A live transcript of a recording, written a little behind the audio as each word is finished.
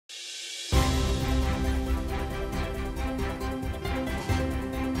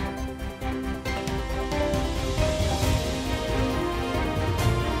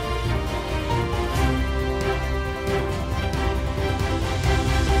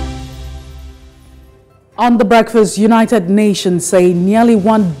On the breakfast, United Nations say nearly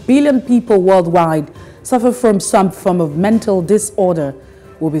 1 billion people worldwide suffer from some form of mental disorder.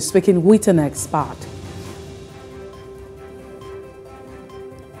 We'll be speaking with an expert.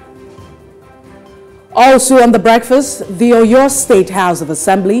 Also on the breakfast, the Oyo State House of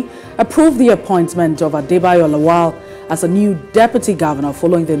Assembly approved the appointment of Adebayo Lawal as a new deputy governor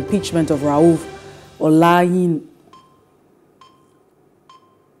following the impeachment of Rauf Olayin.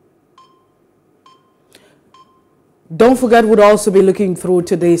 Don't forget, we'll also be looking through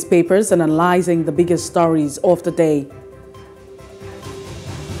today's papers and analyzing the biggest stories of the day.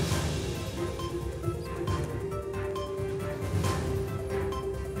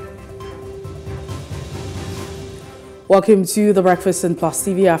 Welcome to the Breakfast in Plus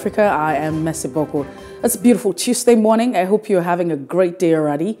TV Africa. I am Messi Boko. It's a beautiful Tuesday morning. I hope you're having a great day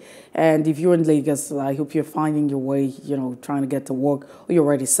already. And if you're in Lagos, I hope you're finding your way, trying to get to work, or you're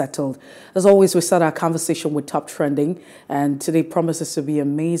already settled. As always, we start our conversation with top trending. And today promises to be an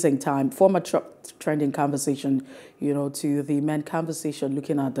amazing time from a top trending conversation, to the main conversation,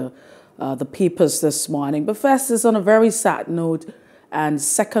 looking at the papers this morning. But first, it's on a very sad note. And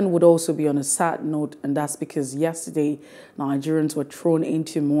second would also be on a sad note, and that's because yesterday Nigerians were thrown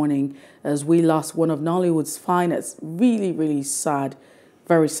into mourning as we lost one of Nollywood's finest. Really, really sad,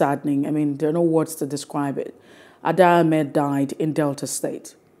 very saddening. I mean, there are no words to describe it. Ada Ahmed died in Delta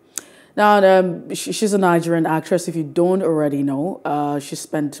State. Now, she's a Nigerian actress, if you don't already know. She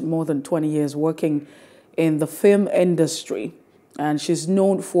spent more than 20 years working in the film industry. And she's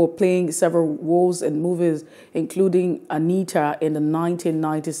known for playing several roles in movies, including Anita in the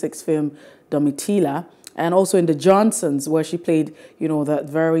 1996 film Domitila, and also in The Johnsons, where she played, that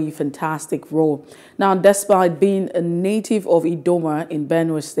very fantastic role. Now, despite being a native of Idoma in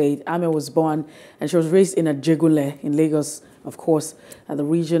Benue State, Ame was born and she was raised in Ajegunle in Lagos, of course, at the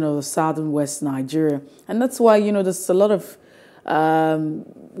region of the southern west Nigeria. And that's why, there's a lot of,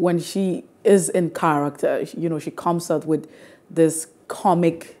 when she is in character, she comes out with this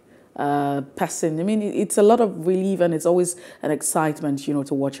comic person. I mean, it's a lot of relief and it's always an excitement,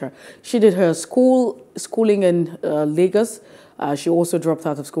 to watch her. She did her schooling in Lagos. She also dropped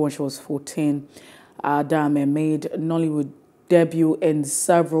out of school when she was 14. Dame made Nollywood debut in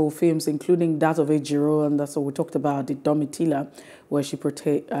several films, including that of Ejiro, and that's what we talked about, the Domitila, where she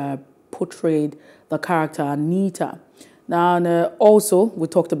portrayed the character Anita. Now, and also, we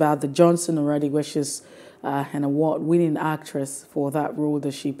talked about The Johnson already, where she's an award-winning actress for that role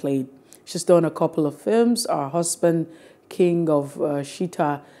that she played. She's done a couple of films: Our Husband, King of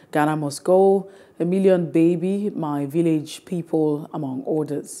Shita, Ghana Must Go, 1Million Baby, My Village People, among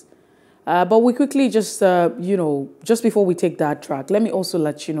others. But we quickly just before we take that track, let me also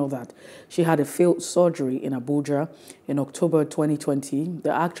let you know that she had a failed surgery in Abuja in October 2020.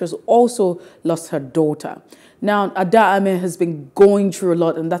 The actress also lost her daughter. Now, Ada Ame has been going through a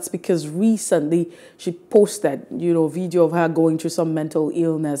lot, and that's because recently she posted, video of her going through some mental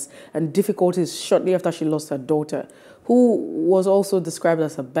illness and difficulties shortly after she lost her daughter, who was also described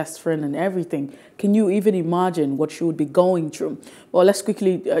as her best friend and everything. Can you even imagine what she would be going through? Well, let's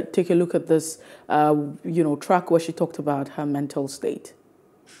quickly take a look at this, track where she talked about her mental state.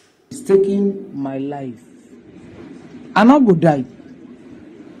 It's taking my life. I'm not going to die.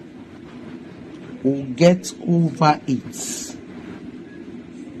 We'll get over it.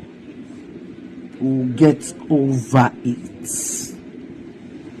 We'll get over it.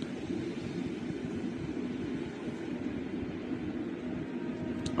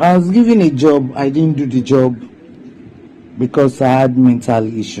 I was given a job. I didn't do the job because I had mental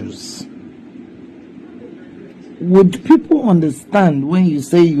issues. Would people understand when you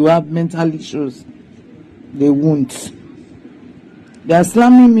say you have mental issues? They won't. They are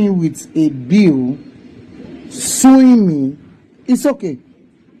slamming me with a bill, suing me. It's okay.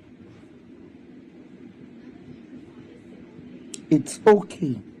 It's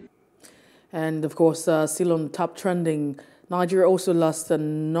okay. And of course, still on top trending, Nigeria also lost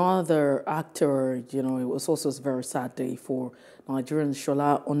another actor. It was also a very sad day for Nigerian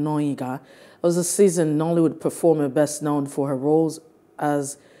SolaOnayiga. It was a seasoned Nollywood performer best known for her roles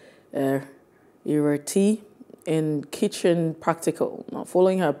as Ireti in Kitchen Practical. Now,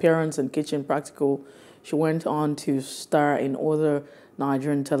 following her appearance in Kitchen Practical, she went on to star in other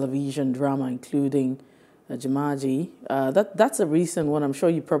Nigerian television drama, including Jamaji. That's a recent one. I'm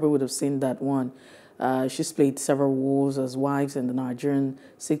sure you probably would have seen that one. She's played several roles as wives in the Nigerian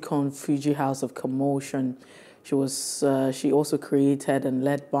sitcom Fuji House of Commotion. She also created and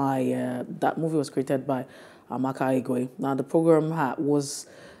led by, that movie was created by Amaka Igwe. Now, the program was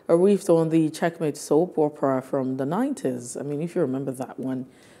riff on the Checkmate soap opera from the 90s. I mean, if you remember that one,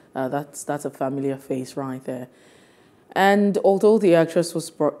 that's a familiar face right there. And although the actress was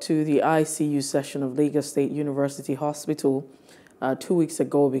brought to the ICU session of Lagos State University Hospital 2 weeks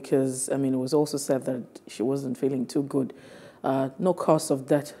ago because, I mean, it was also said that she wasn't feeling too good, no cause of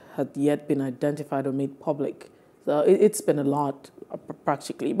death had yet been identified or made public. So it's been a lot,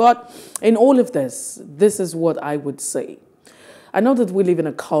 practically. But in all of this, this is what I would say. I know that we live in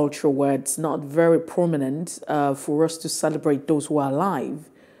a culture where it's not very prominent for us to celebrate those who are alive.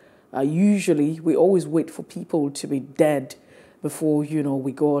 Usually, we always wait for people to be dead before,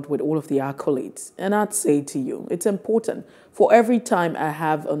 we go out with all of the accolades. And I'd say to you, it's important for every time I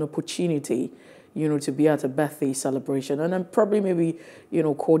have an opportunity, to be at a birthday celebration. And I'm probably maybe,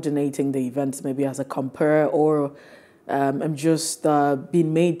 coordinating the events maybe as a compare or I'm just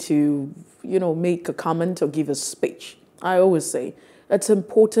being made to, make a comment or give a speech. I always say it's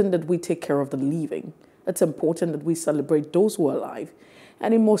important that we take care of the living. It's important that we celebrate those who are alive.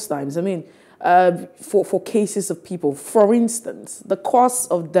 And in most times, I mean, for cases of people, for instance, the cause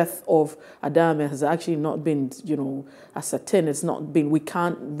of death of Adame has actually not been, ascertained. It's not been, we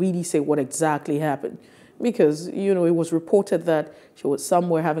can't really say what exactly happened because, it was reported that she was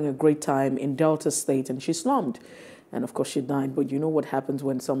somewhere having a great time in Delta State and she slumped. And of course she died, but you know what happens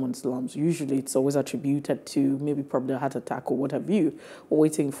when someone slumps. Usually it's always attributed to maybe probably a heart attack or what have you. We're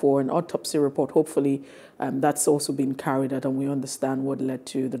waiting for an autopsy report. Hopefully that's also been carried out and we understand what led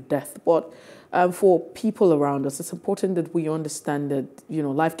to the death. But for people around us, it's important that we understand that,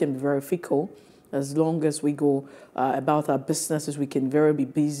 life can be very fickle. As long as we go about our businesses, we can be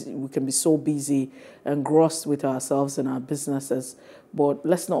busy. We can be so busy, engrossed with ourselves and our businesses. But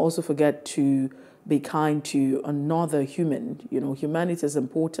let's not also forget to be kind to another human. Humanity is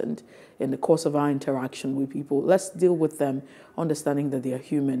important in the course of our interaction with people. Let's deal with them, understanding that they are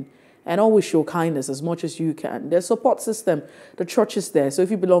human. And always show kindness as much as you can. There's support system. The church is there. So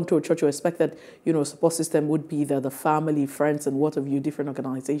if you belong to a church, you expect that, support system would be there, the family, friends, and what have you, different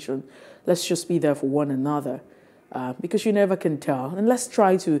organizations. Let's just be there for one another because you never can tell. And let's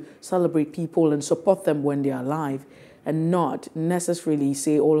try to celebrate people and support them when they are alive and not necessarily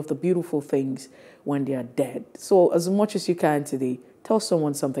say all of the beautiful things when they are dead. So as much as you can today, tell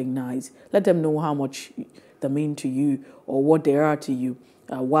someone something nice. Let them know how much they mean to you or what they are to you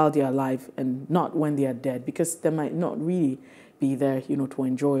while they are alive and not when they are dead because they might not really be there, to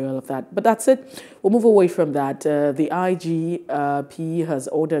enjoy all of that. But that's it. We'll move away from that. The IGP has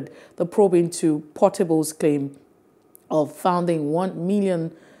ordered the probe into Portable's claim of founding 1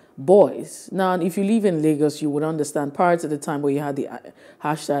 million boys. Now, if you live in Lagos, you would understand prior to the time where you had the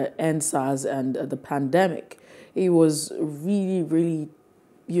hashtag EndSARS and the pandemic, it was really, really,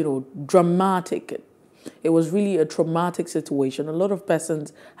 dramatic. It was really a traumatic situation. A lot of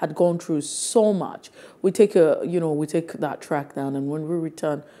persons had gone through so much. We take that track down, and when we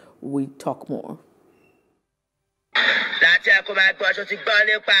return, we talk more. Láti ẹ̀kọ́ máa gbọ́ ṣó ti gbọ́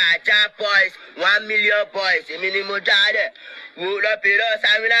nípa àjà boys 1 million boys èmi ni mo jáde wò lọ́pẹ̀lọ́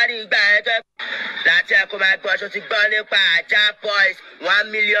sámínárì ìgbà ẹ̀ tó. Láti ẹ̀kọ́ máa gbọ́ ṣó ti gbọ́ nípa àjà boys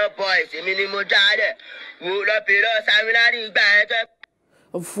 1 million boys èmi ni mo jáde wò lọ́pẹ̀lọ́ sámínárì ìgbà ẹ̀ tó.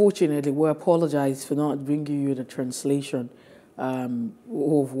 Unfortunately, we apologize for not bringing you the translation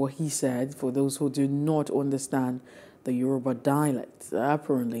of what he said for those who do not understand the Yoruba dialect.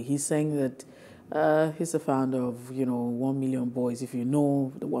 Apparently, he's saying that he's the founder of, 1 million boys, if you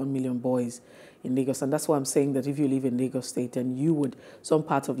know the 1 million boys in Lagos. And that's why I'm saying that if you live in Lagos State and you would, some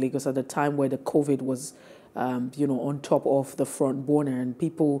parts of Lagos at the time where the COVID was, on top of the front burner and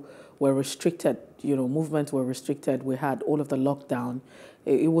people were restricted, movements were restricted. We had all of the lockdown.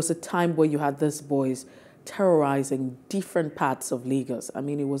 It was a time where you had these boys terrorizing different parts of Lagos. I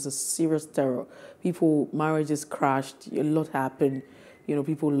mean, it was a serious terror. People, marriages crashed, a lot happened.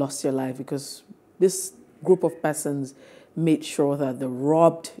 People lost their life because this group of persons made sure that they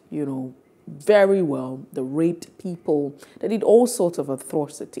robbed, very well. They raped people. They did all sorts of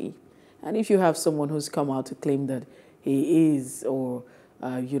atrocity. And if you have someone who's come out to claim that he is or,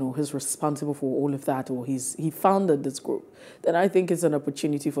 he's responsible for all of that or he founded this group, then I think it's an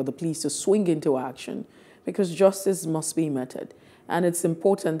opportunity for the police to swing into action because justice must be meted. And it's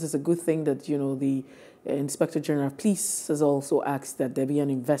important, it's a good thing that, the Inspector General of Police has also asked that there be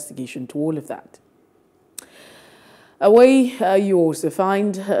an investigation to all of that. Away, you also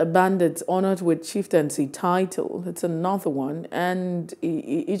find bandits honored with chieftaincy title. It's another one. And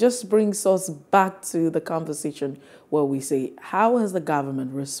it just brings us back to the conversation where we say, how has the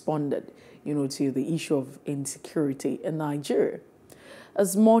government responded, to the issue of insecurity in Nigeria?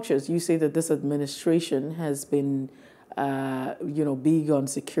 As much as you say that this administration has been big on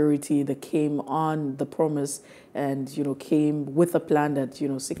security, that came on the promise and, came with a plan that,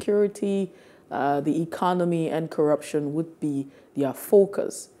 security, the economy and corruption would be their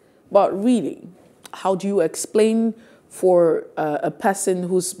focus. But really, how do you explain for a person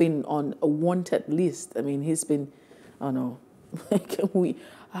who's been on a wanted list? I mean, he's been, I don't know,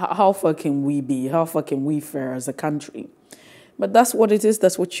 how far can we be? How far can we fare as a country? But that's what it is.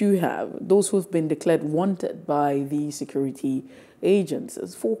 That's what you have. Those who've been declared wanted by the security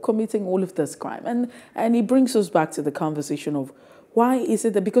agencies for committing all of this crime. And it brings us back to the conversation of why is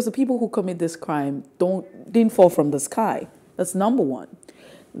it that because the people who commit this crime didn't fall from the sky. That's number one.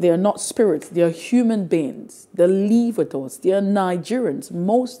 They are not spirits. They are human beings. They live with us. They are Nigerians.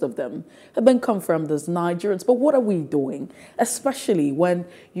 Most of them have been confirmed as Nigerians. But what are we doing? Especially when,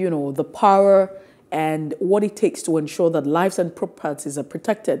 the power and what it takes to ensure that lives and properties are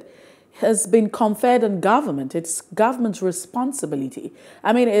protected has been conferred on government. It's government's responsibility.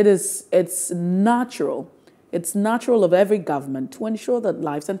 I mean, it's natural. It's natural of every government to ensure that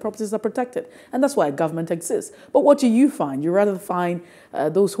lives and properties are protected. And that's why government exists. But what do you find? You rather find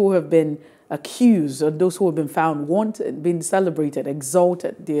those who have been accused or those who have been found wanted, been celebrated,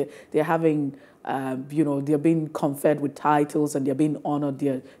 exalted. They're having, they're being conferred with titles and they're being honored.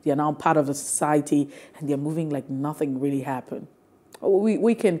 They're now part of the society and they're moving like nothing really happened.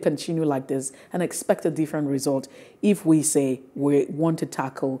 We can continue like this and expect a different result if we say we want to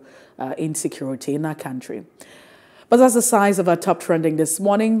tackle insecurity in our country. But that's the size of our top trending this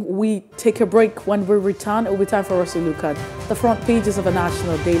morning. We take a break. When we return, it will be time for us to look at the front pages of the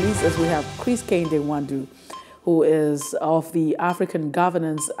national dailies as we have Chris Kende Wandu, who is of the African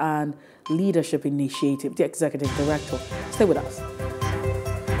Governance and Leadership Initiative, the Executive Director. Stay with us.